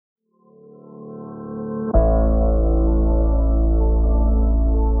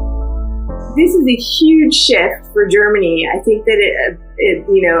This is a huge shift for Germany. I think that at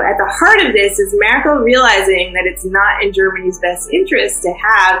the heart of this is Merkel realizing that it's not in Germany's best interest to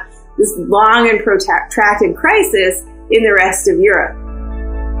have this long and protracted crisis in the rest of Europe.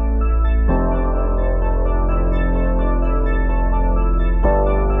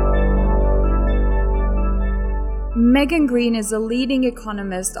 Greene is a leading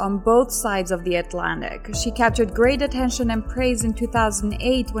economist on both sides of the Atlantic. She captured great attention and praise in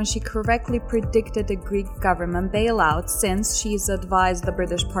 2008 when she correctly predicted the Greek government bailout, since she's advised the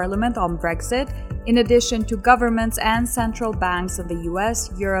British Parliament on Brexit, in addition to governments and central banks in the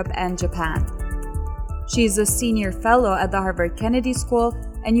US, Europe, and Japan. She's a senior fellow at the Harvard Kennedy School,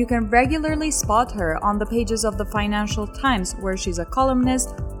 and you can regularly spot her on the pages of the Financial Times, where she's a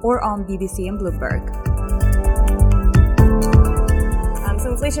columnist, or on BBC and Bloomberg. So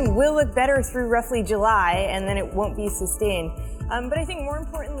inflation will look better through roughly July, and then it won't be sustained. But I think more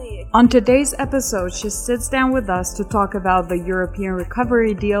importantly... On today's episode, she sits down with us to talk about the European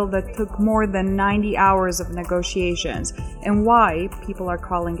recovery deal that took more than 90 hours of negotiations, and why people are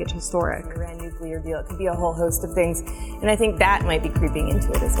calling it historic. The Iran nuclear deal, it could be a whole host of things, and I think that might be creeping into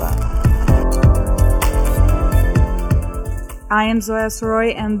it as well. I am Zoya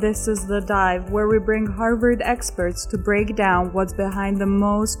Soroy, and this is The Dive, where we bring Harvard experts to break down what's behind the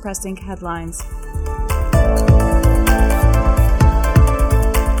most pressing headlines. Is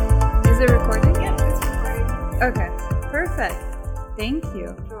it recording? Yeah, it's recording. Okay, perfect. Thank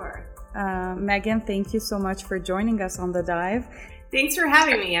you. Sure. Megan, thank you so much for joining us on The Dive. Thanks for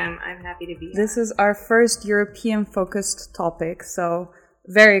having me. I'm happy to be here. This is our first European-focused topic, so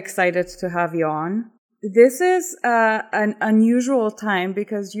very excited to have you on. This is an unusual time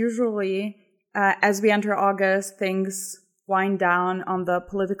because usually as we enter August, things wind down on the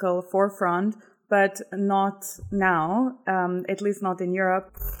political forefront, but not now, at least not in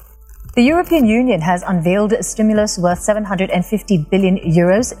Europe. The European Union has unveiled a stimulus worth 750 billion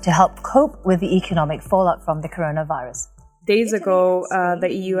euros to help cope with the economic fallout from the coronavirus. Days ago,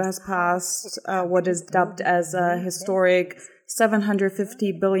 the EU has passed what is dubbed as a historic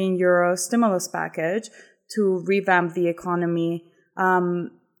 750 billion euro stimulus package to revamp the economy.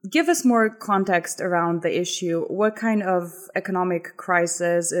 Give us more context around the issue. What kind of economic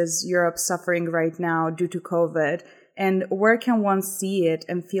crisis is Europe suffering right now due to COVID? And where can one see it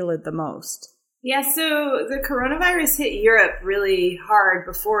and feel it the most? Yeah, so the coronavirus hit Europe really hard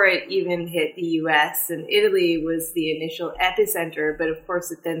before it even hit the US, and Italy was the initial epicenter, but of course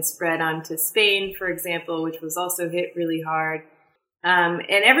it then spread on to Spain, for example, which was also hit really hard. And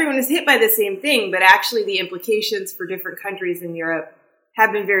everyone was hit by the same thing, but actually the implications for different countries in Europe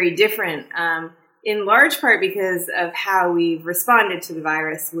have been very different, in large part because of how we've responded to the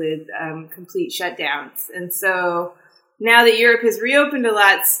virus with complete shutdowns. And so now that Europe has reopened a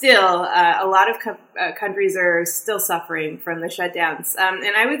lot, still, a lot of countries are still suffering from the shutdowns.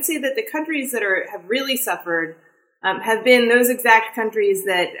 And I would say that the countries that have really suffered have been those exact countries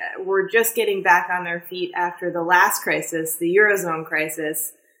that were just getting back on their feet after the last crisis, the Eurozone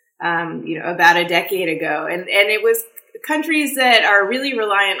crisis, about a decade ago. And it was countries that are really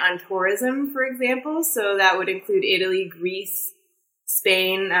reliant on tourism, for example. So that would include Italy, Greece,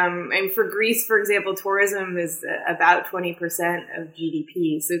 Spain, and for Greece, for example, tourism is about 20% of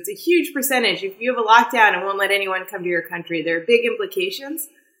GDP. So it's a huge percentage. If you have a lockdown and won't let anyone come to your country, there are big implications.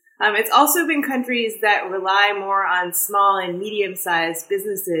 It's also been countries that rely more on small and medium-sized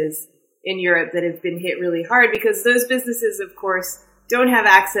businesses in Europe that have been hit really hard because those businesses, of course, don't have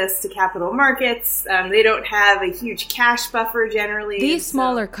access to capital markets. They don't have a huge cash buffer generally. These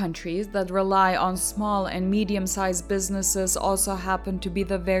smaller countries that rely on small and medium-sized businesses also happen to be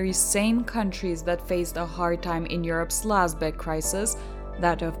the very same countries that faced a hard time in Europe's last big crisis,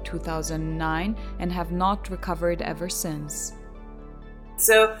 that of 2009, and have not recovered ever since.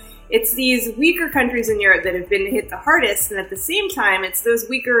 So it's these weaker countries in Europe that have been hit the hardest, and at the same time, it's those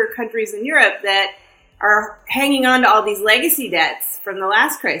weaker countries in Europe that are hanging on to all these legacy debts from the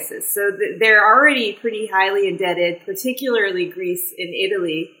last crisis. So they're already pretty highly indebted, particularly Greece and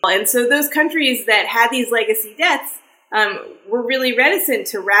Italy. And so those countries that had these legacy debts were really reticent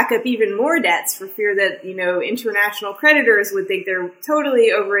to rack up even more debts for fear that, international creditors would think they're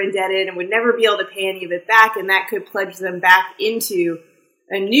totally over indebted and would never be able to pay any of it back, and that could plunge them back into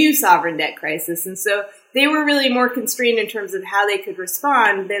a new sovereign debt crisis. And so they were really more constrained in terms of how they could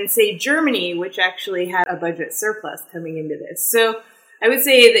respond than, say, Germany, which actually had a budget surplus coming into this. So I would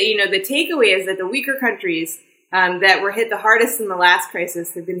say that, the takeaway is that the weaker countries that were hit the hardest in the last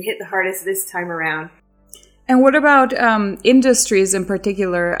crisis have been hit the hardest this time around. And what about industries in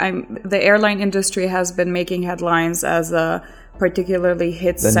particular? The airline industry has been making headlines as a particularly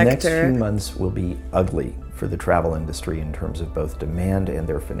hit sector. The next few months will be ugly for the travel industry in terms of both demand and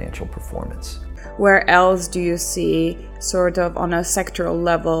their financial performance. Where else do you see, sort of on a sectoral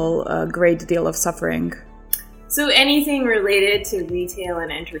level, a great deal of suffering? So anything related to retail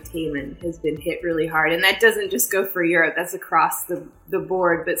and entertainment has been hit really hard. And that doesn't just go for Europe, that's across the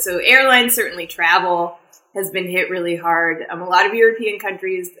board. But so airlines, certainly travel has been hit really hard. A lot of European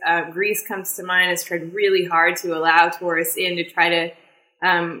countries, Greece comes to mind, has tried really hard to allow tourists in to try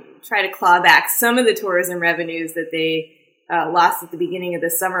to claw back some of the tourism revenues that they lost at the beginning of the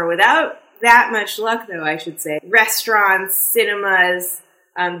summer without that much luck, though, I should say. Restaurants, cinemas,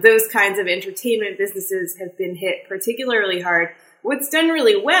 those kinds of entertainment businesses have been hit particularly hard. What's done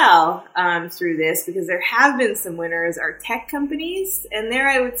really well through this, because there have been some winners, are tech companies. And there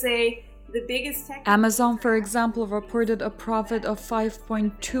I would say the biggest tech... Amazon, for example, reported a profit of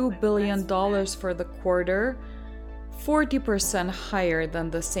 $5.2 billion for the quarter, 40% higher than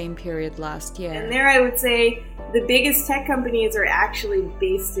the same period last year. And there I would say the biggest tech companies are actually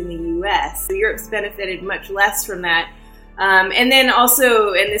based in the US. So Europe's benefited much less from that. And then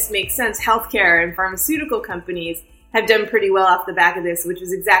also, and this makes sense, healthcare and pharmaceutical companies have done pretty well off the back of this, which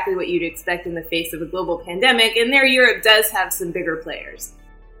is exactly what you'd expect in the face of a global pandemic. And there Europe does have some bigger players.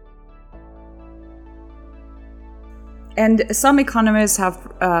 And some economists have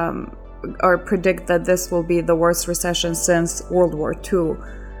or predict that this will be the worst recession since World War II.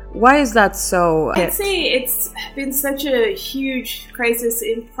 Why is that so? I'd say it's been such a huge crisis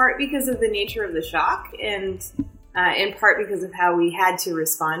in part because of the nature of the shock and in part because of how we had to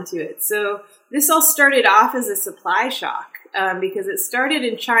respond to it. So this all started off as a supply shock because it started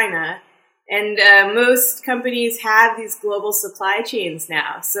in China. And most companies have these global supply chains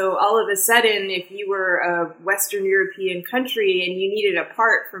now. So all of a sudden, if you were a Western European country and you needed a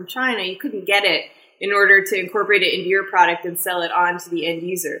part from China, you couldn't get it in order to incorporate it into your product and sell it on to the end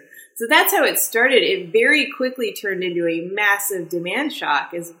user. So that's how it started. It very quickly turned into a massive demand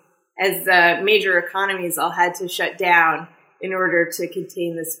shock as major economies all had to shut down in order to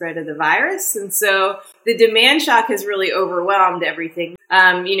contain the spread of the virus. And so the demand shock has really overwhelmed everything.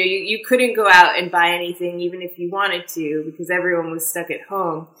 You couldn't go out and buy anything even if you wanted to because everyone was stuck at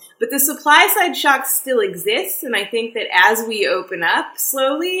home. But the supply side shock still exists. And I think that as we open up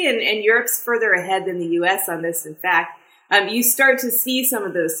slowly, and Europe's further ahead than the US on this, in fact, you start to see some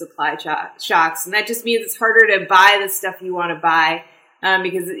of those supply shocks. And that just means it's harder to buy the stuff you want to buy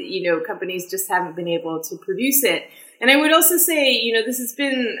because, companies just haven't been able to produce it. And I would also say, this has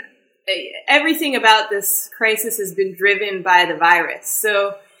been, everything about this crisis has been driven by the virus.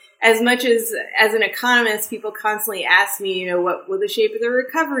 So as much as an economist, people constantly ask me, what will the shape of the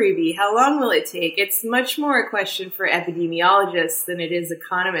recovery be? How long will it take? It's much more a question for epidemiologists than it is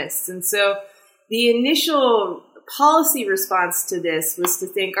economists. And so the initial policy response to this was to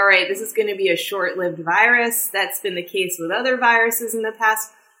think, all right, this is going to be a short-lived virus. That's been the case with other viruses in the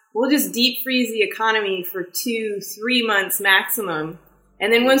past. We'll just deep freeze the economy for 2-3 months maximum.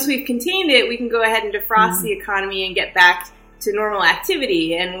 And then once we've contained it, we can go ahead and defrost the economy and get back to normal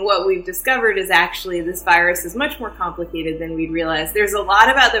activity. And what we've discovered is actually this virus is much more complicated than we'd realized. There's a lot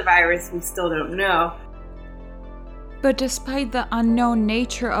about the virus we still don't know. But despite the unknown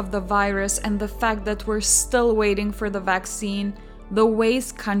nature of the virus and the fact that we're still waiting for the vaccine, the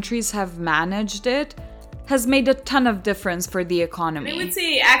ways countries have managed it has made a ton of difference for the economy. I would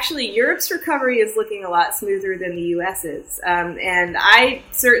say, actually, Europe's recovery is looking a lot smoother than the US's. And I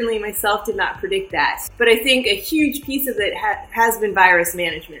certainly myself did not predict that. But I think a huge piece of it has been virus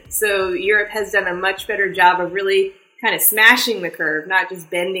management. So Europe has done a much better job of really kind of smashing the curve, not just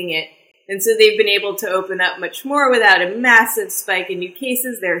bending it. And so they've been able to open up much more without a massive spike in new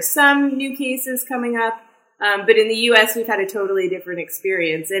cases. There are some new cases coming up. But in the U.S., we've had a totally different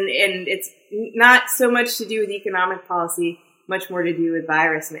experience. And it's not so much to do with economic policy, much more to do with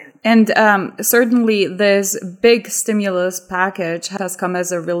virus management. And certainly this big stimulus package has come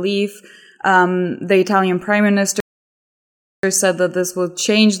as a relief. The Italian Prime Minister said that this will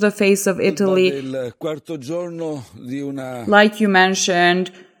change the face of Italy. Like you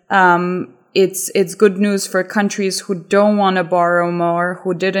mentioned, it's good news for countries who don't want to borrow more,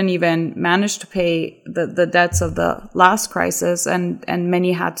 who didn't even manage to pay the debts of the last crisis, and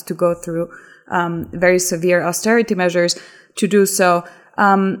many had to go through very severe austerity measures to do so.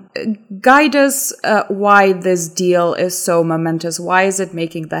 Guide us why this deal is so momentous. Why is it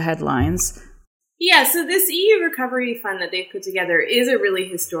making the headlines? Yeah, so this EU Recovery Fund that they've put together is a really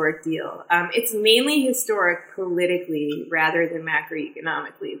historic deal. It's mainly historic politically rather than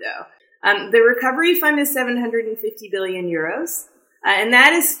macroeconomically, though. The recovery fund is 750 billion euros. And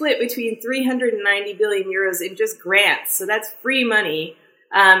that is split between 390 billion euros in just grants. So that's free money.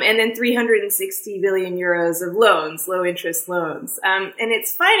 And then 360 billion euros of loans, low interest loans. And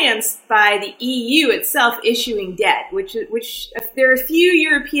it's financed by the EU itself issuing debt, which there are a few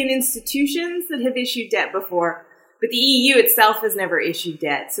European institutions that have issued debt before, but the EU itself has never issued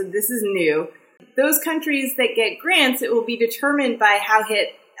debt. So this is new. Those countries that get grants, it will be determined by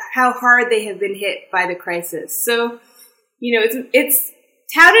how hard they have been hit by the crisis. So, it's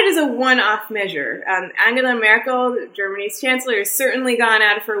touted as a one-off measure. Angela Merkel, Germany's chancellor, has certainly gone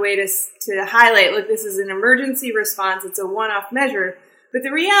out of her way to highlight, look, this is an emergency response. It's a one-off measure. But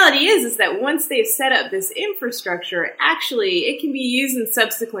the reality is that once they've set up this infrastructure, actually, it can be used in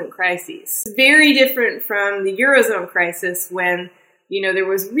subsequent crises. It's very different from the Eurozone crisis when, there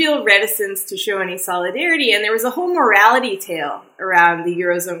was real reticence to show any solidarity, and there was a whole morality tale around the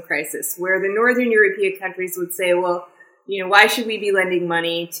Eurozone crisis, where the Northern European countries would say, well, why should we be lending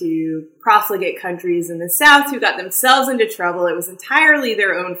money to profligate countries in the South who got themselves into trouble? It was entirely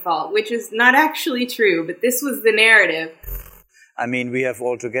their own fault, which is not actually true, but this was the narrative. I mean, we have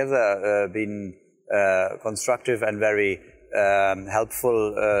altogether been constructive and very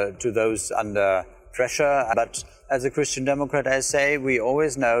helpful to those under pressure. But as a Christian Democrat, I say, we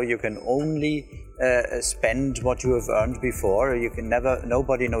always know you can only spend what you have earned before. You can never,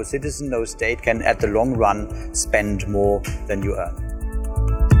 nobody, no citizen, no state can at the long run spend more than you earn.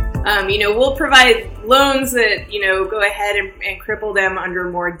 We'll provide loans that, go ahead and cripple them under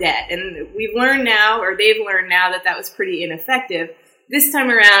more debt. And we've learned now, or they've learned now, that was pretty ineffective. This time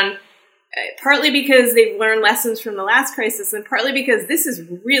around, partly because they've learned lessons from the last crisis, and partly because this is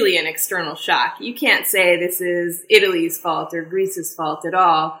really an external shock. You can't say this is Italy's fault or Greece's fault at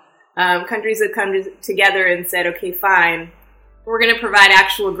all. Countries have come together and said, okay, fine, we're going to provide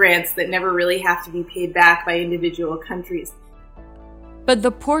actual grants that never really have to be paid back by individual countries. But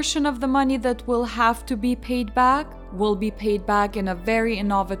the portion of the money that will have to be paid back will be paid back in a very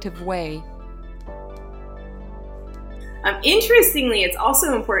innovative way. Interestingly, it's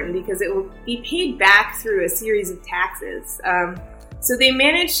also important because it will be paid back through a series of taxes. So they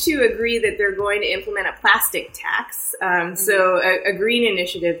managed to agree that they're going to implement a plastic tax, so a green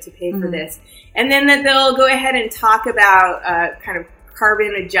initiative to pay for this. And then that they'll go ahead and talk about kind of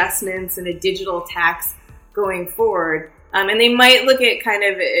carbon adjustments and a digital tax going forward. And they might look at kind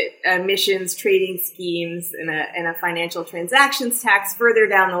of emissions trading schemes and a financial transactions tax further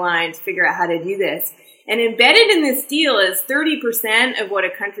down the line to figure out how to do this. And embedded in this deal is 30% of what a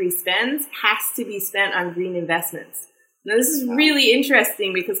country spends has to be spent on green investments. Now, this is really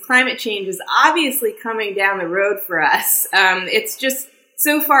interesting because climate change is obviously coming down the road for us. It's just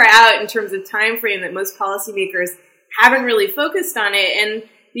so far out in terms of time frame that most policymakers haven't really focused on it. And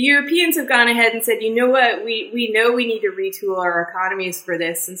the Europeans have gone ahead and said, you know what, we know we need to retool our economies for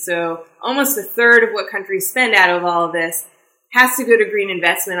this. And so almost a third of what countries spend out of all of this has to go to green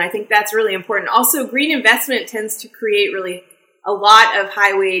investment. I think that's really important. Also, green investment tends to create really a lot of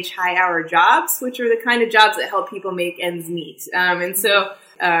high-wage, high-hour jobs, which are the kind of jobs that help people make ends meet. So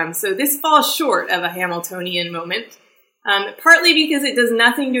this falls short of a Hamiltonian moment, partly because it does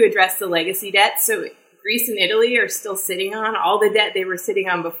nothing to address the legacy debt. So Greece and Italy are still sitting on all the debt they were sitting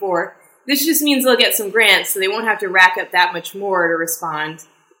on before. This just means they'll get some grants, so they won't have to rack up that much more to respond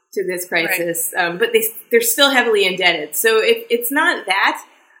to this crisis. Right. But they're still heavily indebted. So it's not that.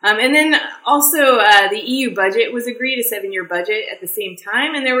 And then also the EU budget was agreed, a 7-year budget at the same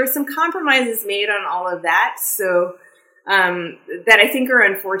time. And there were some compromises made on all of that. So that I think are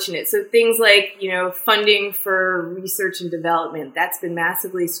unfortunate. So things like, funding for research and development, that's been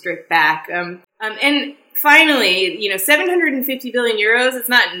massively stripped back. And finally, 750 billion euros, it's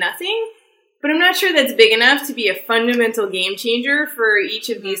not nothing, but I'm not sure that's big enough to be a fundamental game changer for each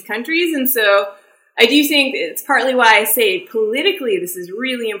of these countries. And so I do think it's partly why I say politically this is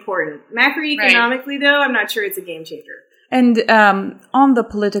really important. Macroeconomically, though, I'm not sure it's a game changer. And on the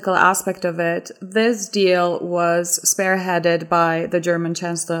political aspect of it, this deal was spearheaded by the German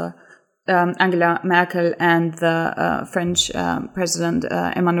Chancellor Angela Merkel and the French President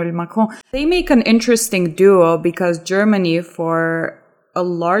Emmanuel Macron. They make an interesting duo because Germany, for a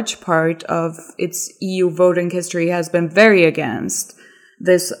large part of its EU voting history, has been very against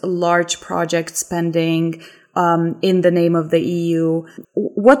this large project spending in the name of the EU.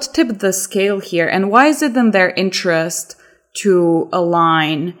 What tipped the scale here, and why is it in their interest to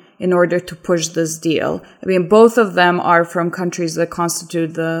align in order to push this deal? I mean, both of them are from countries that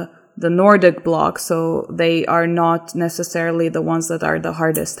constitute the Nordic bloc, so they are not necessarily the ones that are the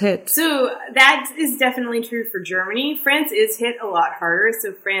hardest hit. So that is definitely true for Germany. France is hit a lot harder,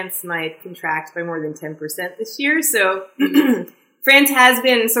 so France might contract by more than 10% this year. So France has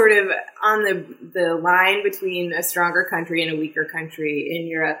been sort of on the line between a stronger country and a weaker country in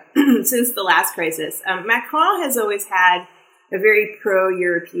Europe since the last crisis. Macron has always had a very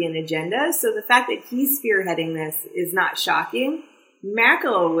pro-European agenda, so the fact that he's spearheading this is not shocking.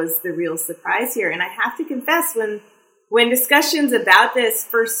 Merkel was the real surprise here, and I have to confess, when discussions about this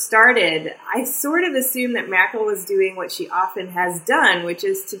first started, I sort of assumed that Merkel was doing what she often has done, which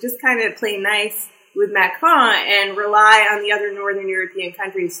is to just kind of play nice with Macron and rely on the other Northern European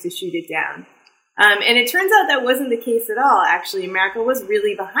countries to shoot it down. And it turns out that wasn't the case at all, actually. Merkel was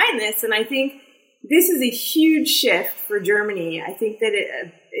really behind this, and I think this is a huge shift for Germany. I think that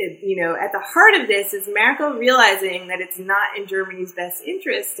at the heart of this is Merkel realizing that it's not in Germany's best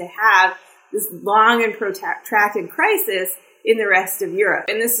interest to have this long and protracted crisis in the rest of Europe.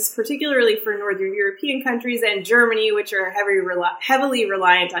 And this is particularly for Northern European countries and Germany, which are heavily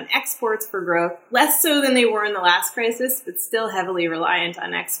reliant on exports for growth, less so than they were in the last crisis, but still heavily reliant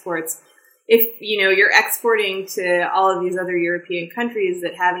on exports. If, you're exporting to all of these other European countries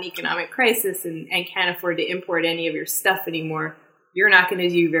that have an economic crisis and can't afford to import any of your stuff anymore, you're not going to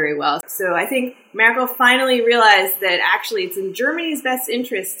do very well. So I think Merkel finally realized that actually it's in Germany's best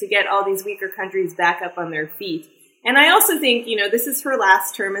interest to get all these weaker countries back up on their feet. And I also think, this is her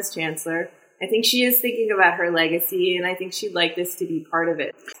last term as chancellor. I think she is thinking about her legacy, and I think she'd like this to be part of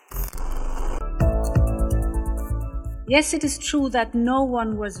it. Yes, it is true that no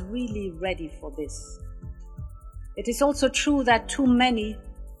one was really ready for this. It is also true that too many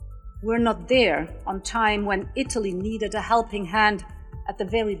were not there on time when Italy needed a helping hand at the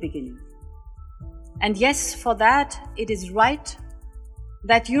very beginning. And yes, for that, it is right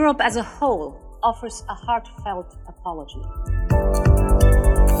that Europe as a whole offers a heartfelt apology.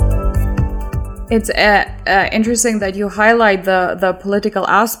 It's interesting that you highlight the political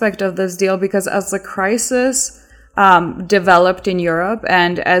aspect of this deal, because as the crisis developed in Europe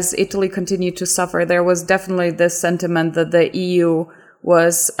and as Italy continued to suffer, there was definitely this sentiment that the EU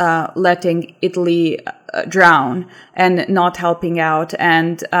was letting Italy drown and not helping out.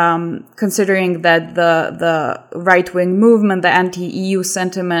 And considering that the right-wing movement, the anti-EU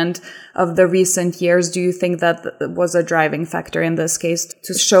sentiment of the recent years, do you think that was a driving factor in this case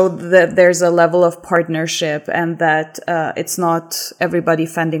to show that there's a level of partnership and that it's not everybody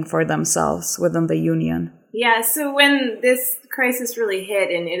fending for themselves within the Union? Yeah, so when this crisis really hit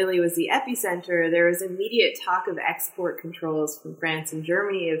and Italy was the epicenter, there was immediate talk of export controls from France and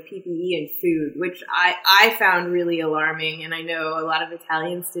Germany of PPE and food, which I found really alarming, and I know a lot of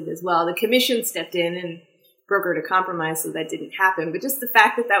Italians did as well. The Commission stepped in and brokered a compromise so that didn't happen, but just the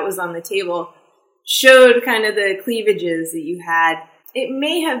fact that that was on the table showed kind of the cleavages that you had. It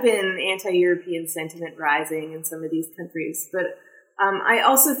may have been anti-European sentiment rising in some of these countries, but I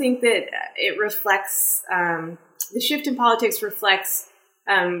also think that it reflects, the shift in politics reflects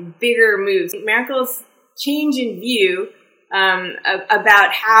bigger moves. Merkel's change in view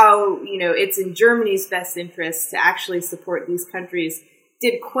about how, it's in Germany's best interest to actually support these countries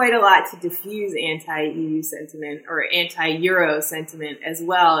did quite a lot to diffuse anti-EU sentiment or anti-Euro sentiment as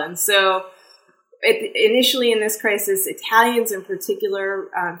well. And so initially in this crisis, Italians in particular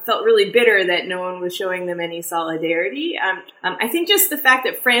felt really bitter that no one was showing them any solidarity. I think just the fact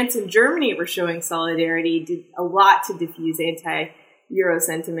that France and Germany were showing solidarity did a lot to diffuse anti-Euro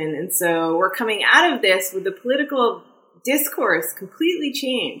sentiment. And so we're coming out of this with the political discourse completely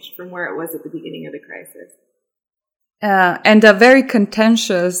changed from where it was at the beginning of the crisis. And a very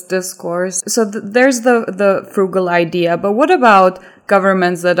contentious discourse. So there's the frugal idea. But what about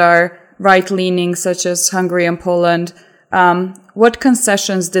governments that are right-leaning, such as Hungary and Poland? What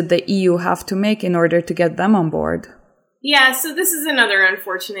concessions did the EU have to make in order to get them on board? Yeah, so this is another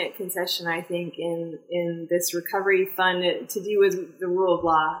unfortunate concession, I think, in this recovery fund to do with the rule of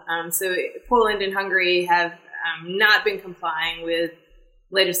law. So Poland and Hungary have not been complying with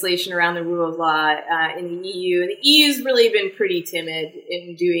legislation around the rule of law in the EU. And the EU's really been pretty timid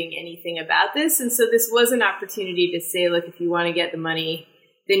in doing anything about this. And so this was an opportunity to say, look, if you want to get the money,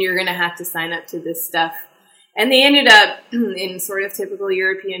 then you're going to have to sign up to this stuff. And they ended up, in sort of typical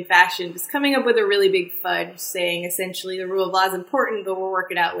European fashion, just coming up with a really big fudge, saying essentially the rule of law is important, but we'll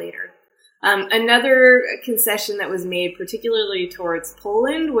work it out later. Another concession that was made, particularly towards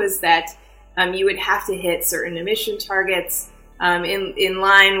Poland, was that you would have to hit certain emission targets in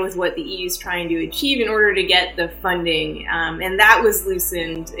line with what the EU is trying to achieve in order to get the funding. And that was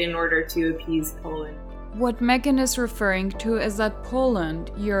loosened in order to appease Poland. What Megan is referring to is that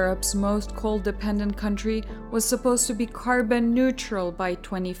Poland, Europe's most coal-dependent country, was supposed to be carbon neutral by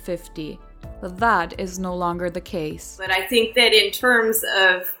 2050. But that is no longer the case. But I think that in terms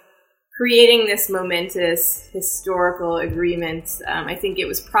of creating this momentous historical agreement, I think it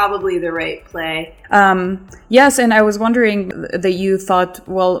was probably the right play. Yes, and I was wondering that you thought,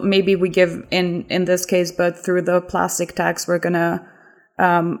 well, maybe we give in this case, but through the plastic tax, we're going to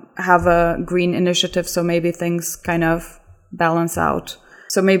have a green initiative, so maybe things kind of balance out.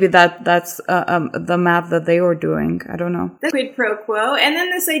 So maybe that's the math that they were doing. I don't know. The quid pro quo. And then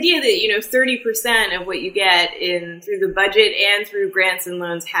this idea that, 30% of what you get through the budget and through grants and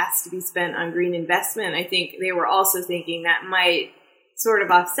loans has to be spent on green investment. I think they were also thinking that might sort of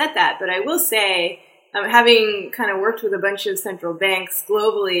offset that. But I will say, having kind of worked with a bunch of central banks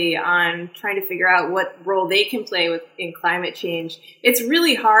globally on trying to figure out what role they can play in climate change, it's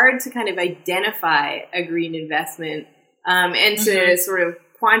really hard to kind of identify a green investment and to sort of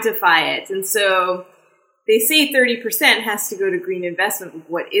quantify it. And so they say 30% has to go to green investment.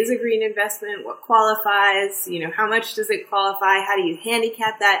 What is a green investment? What qualifies? How much does it qualify? How do you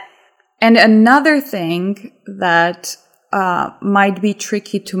handicap that? And another thing that might be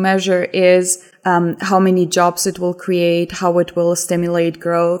tricky to measure is how many jobs it will create, how it will stimulate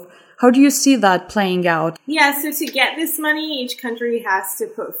growth. How do you see that playing out? Yeah, so to get this money, each country has to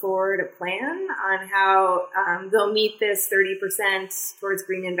put forward a plan on how they'll meet this 30% towards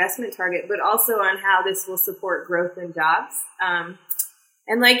green investment target, but also on how this will support growth and jobs.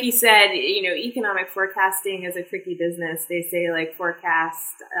 And like you said, economic forecasting is a tricky business. They say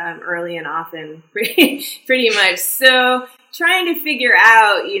forecast early and often, pretty much. So trying to figure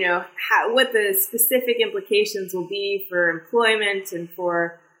out, what the specific implications will be for employment and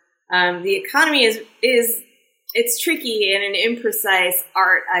for the economy is it's tricky and an imprecise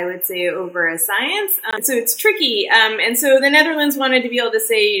art, I would say, over a science. So it's tricky. And so the Netherlands wanted to be able to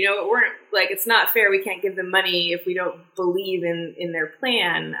say, it's not fair. We can't give them money if we don't believe in their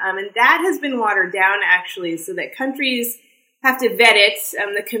plan. And that has been watered down, actually, so that countries have to vet it.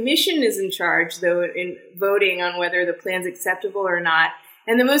 The commission is in charge, though, in voting on whether the plan's acceptable or not.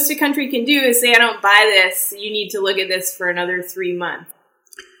 And the most a country can do is say, I don't buy this. You need to look at this for another 3 months.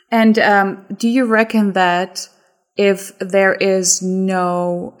 And do you reckon that if there is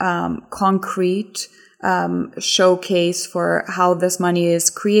no concrete showcase for how this money is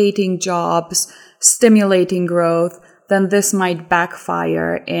creating jobs, stimulating growth, then this might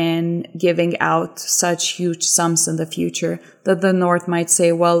backfire in giving out such huge sums in the future that the North might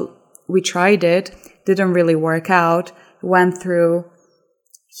say, well, we tried it, didn't really work out, went through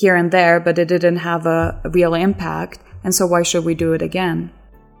here and there, but it didn't have a real impact. And so why should we do it again?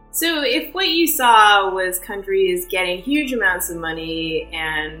 So if what you saw was countries getting huge amounts of money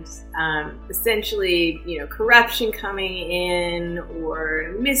and essentially, corruption coming in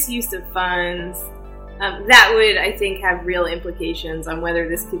or misuse of funds, that would, I think, have real implications on whether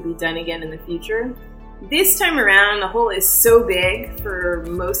this could be done again in the future. This time around, the hole is so big for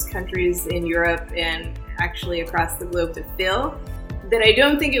most countries in Europe and actually across the globe to fill that I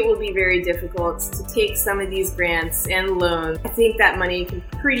don't think it will be very difficult to take some of these grants and loans. I think that money can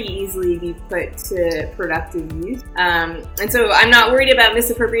pretty easily be put to productive use. And so I'm not worried about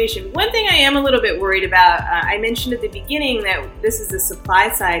misappropriation. One thing I am a little bit worried about, I mentioned at the beginning that this is a supply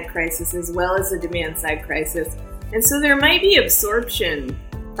side crisis as well as a demand side crisis. And so there might be absorption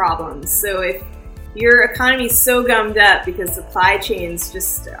problems. So if your economy is so gummed up because supply chains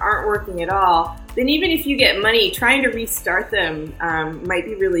just aren't working at all, then even if you get money, trying to restart them might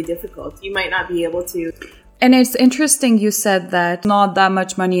be really difficult. You might not be able to. And it's interesting you said that not that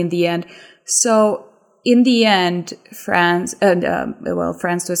much money in the end. So in the end, France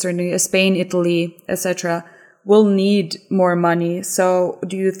to a certain degree, Spain, Italy, etc., will need more money. So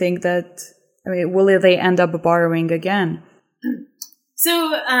do you think that, will they end up borrowing again?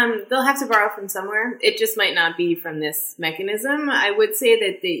 So they'll have to borrow from somewhere. It just might not be from this mechanism. I would say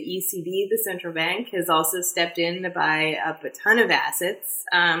that the ECB, the central bank, has also stepped in to buy up a ton of assets.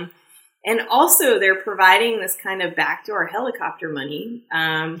 And also they're providing this kind of backdoor helicopter money,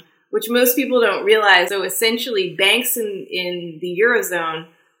 which most people don't realize. So essentially banks in the Eurozone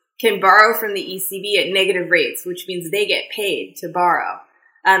can borrow from the ECB at negative rates, which means they get paid to borrow.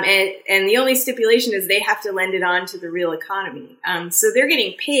 And the only stipulation is they have to lend it on to the real economy. So they're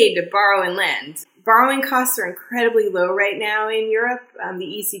getting paid to borrow and lend. Borrowing costs are incredibly low right now in Europe. The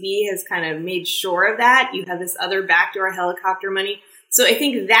ECB has kind of made sure of that. You have this other backdoor helicopter money. So I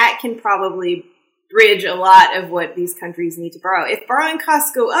think that can probably bridge a lot of what these countries need to borrow. If borrowing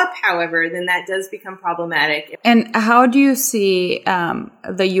costs go up, however, then that does become problematic. And how do you see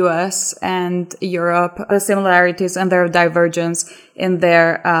the US and Europe, the similarities and their divergence in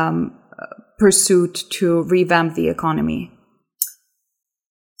their pursuit to revamp the economy?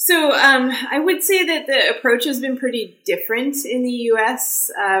 So I would say that the approach has been pretty different in the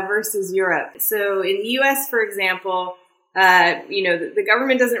U.S. Versus Europe. So in the U.S., for example, the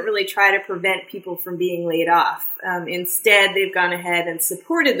government doesn't really try to prevent people from being laid off. Instead, they've gone ahead and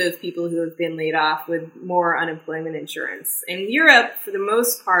supported those people who have been laid off with more unemployment insurance. In Europe, for the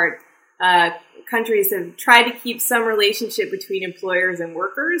most part, countries have tried to keep some relationship between employers and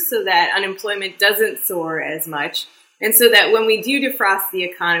workers so that unemployment doesn't soar as much. And so that when we do defrost the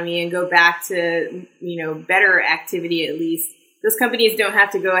economy and go back to, better activity at least, those companies don't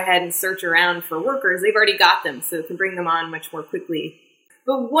have to go ahead and search around for workers. They've already got them, so it can bring them on much more quickly.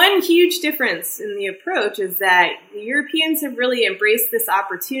 But one huge difference in the approach is that the Europeans have really embraced this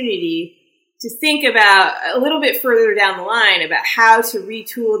opportunity to think about a little bit further down the line about how to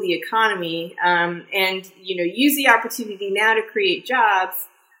retool the economy and use the opportunity now to create jobs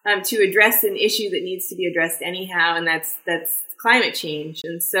to address an issue that needs to be addressed anyhow, and that's climate change.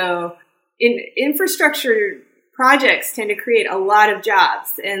 And so infrastructure projects tend to create a lot of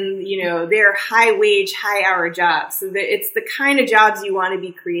jobs, and they're high wage, high hour jobs. So it's the kind of jobs you want to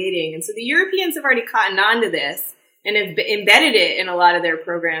be creating. And so the Europeans have already cottoned on to this and have embedded it in a lot of their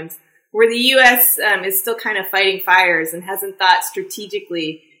programs, where the U.S. Is still kind of fighting fires and hasn't thought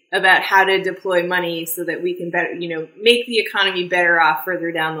strategically about how to deploy money so that we can better, make the economy better off further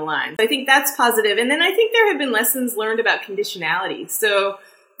down the line. So I think that's positive. And then I think there have been lessons learned about conditionality. So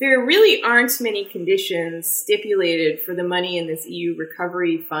there really aren't many conditions stipulated for the money in this EU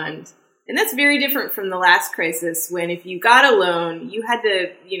recovery fund. And that's very different from the last crisis, when if you got a loan, you had to,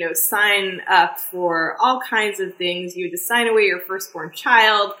 sign up for all kinds of things. You had to sign away your firstborn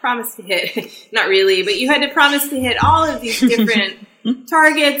child, promise to hit, not really, but you had to promise to hit all of these different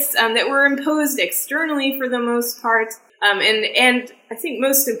targets that were imposed externally for the most part. And I think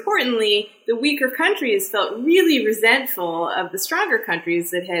most importantly, the weaker countries felt really resentful of the stronger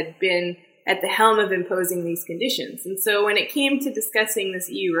countries that had been at the helm of imposing these conditions. And so when it came to discussing this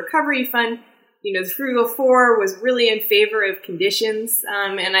EU recovery fund, the Frugal Four was really in favor of conditions.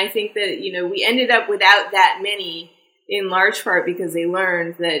 And I think that, we ended up without that many, in large part because they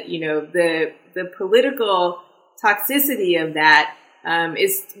learned that, the political toxicity of that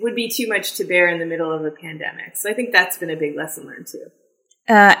would be too much to bear in the middle of a pandemic. So I think that's been a big lesson learned too.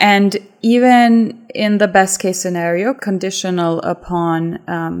 And even in the best case scenario, conditional upon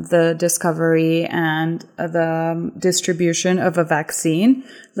the discovery and the distribution of a vaccine,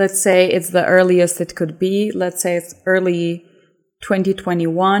 let's say it's the earliest it could be, let's say it's early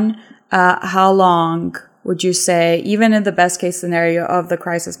 2021, how long would you say, even in the best case scenario of the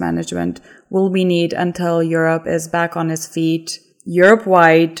crisis management, will we need until Europe is back on its feet,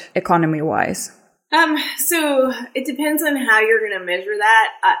 Europe-wide, economy-wise? So it depends on how you're going to measure that.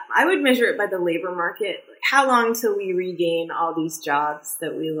 I would measure it by the labor market. How long till we regain all these jobs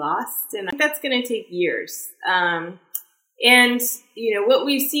that we lost? And I think that's going to take years. And, what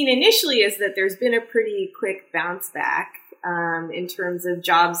we've seen initially is that there's been a pretty quick bounce back in terms of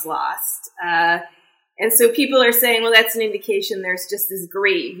jobs lost. And so people are saying, well, that's an indication there's just this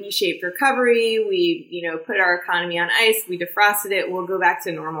great V-shaped recovery. We, put our economy on ice. We defrosted it. We'll go back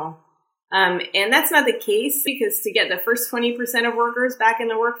to normal. And that's not the case, because to get the first 20% of workers back in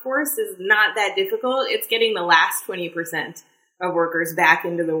the workforce is not that difficult. It's getting the last 20% of workers back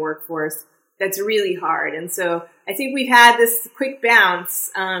into the workforce that's really hard. And so I think we've had this quick bounce,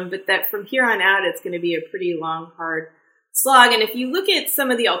 but that from here on out, it's going to be a pretty long, hard slog. And if you look at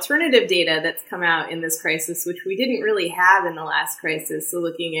some of the alternative data that's come out in this crisis, which we didn't really have in the last crisis, so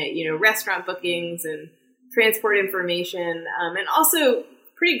looking at, restaurant bookings and transport information, and also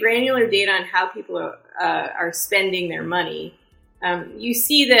pretty granular data on how people are spending their money, you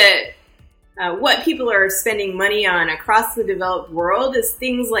see that what people are spending money on across the developed world is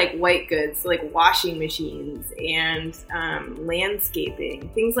things like white goods, like washing machines and landscaping,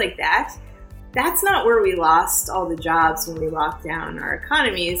 things like that. That's not where we lost all the jobs when we locked down our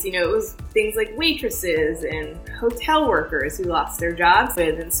economies. It was things like waitresses and hotel workers who lost their jobs.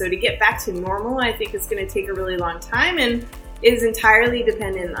 And so to get back to normal, I think it's going to take a really long time and is entirely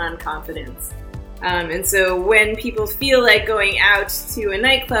dependent on confidence. And so when people feel like going out to a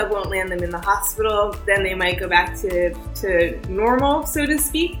nightclub won't land them in the hospital, then they might go back to normal, so to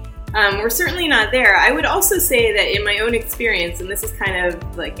speak. We're certainly not there. I would also say that in my own experience, and this is kind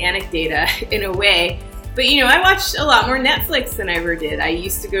of like anecdata in a way, But, I watched a lot more Netflix than I ever did. I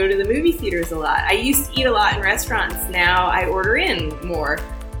used to go to the movie theaters a lot. I used to eat a lot in restaurants. Now I order in more.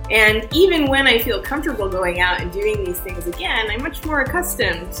 And even when I feel comfortable going out and doing these things again, I'm much more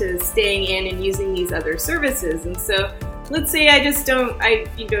accustomed to staying in and using these other services. And so let's say I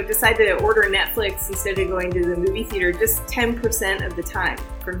decide to order Netflix instead of going to the movie theater just 10% of the time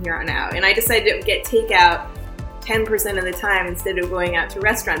from here on out. And I decide to get takeout 10% of the time instead of going out to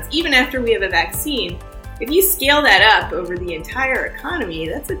restaurants, even after we have a vaccine. If you scale that up over the entire economy,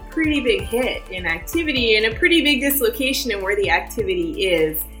 that's a pretty big hit in activity and a pretty big dislocation in where the activity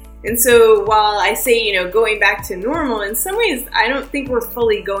is. And so while I say, going back to normal, in some ways, I don't think we're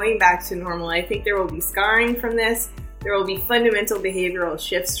fully going back to normal. I think there will be scarring from this. There will be fundamental behavioral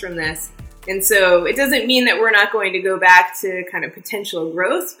shifts from this. And so it doesn't mean that we're not going to go back to kind of potential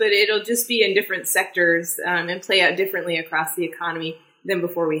growth, but it'll just be in different sectors and play out differently across the economy than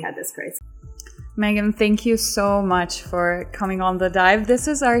before we had this crisis. Megan, thank you so much for coming on The Dive. This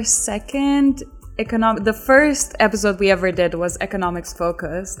is our second the first episode we ever did was Economics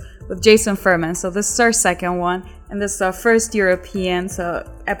Focused with Jason Furman. So this is our second one, and this is our first European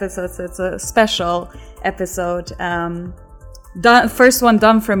episode. So it's a special episode. First one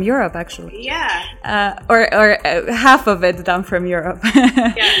done from Europe, actually. Yeah. Or half of it done from Europe.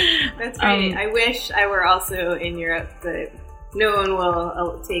 Yeah, that's right. I wish I were also in Europe, but no one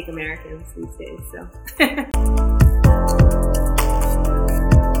will take Americans these days. So.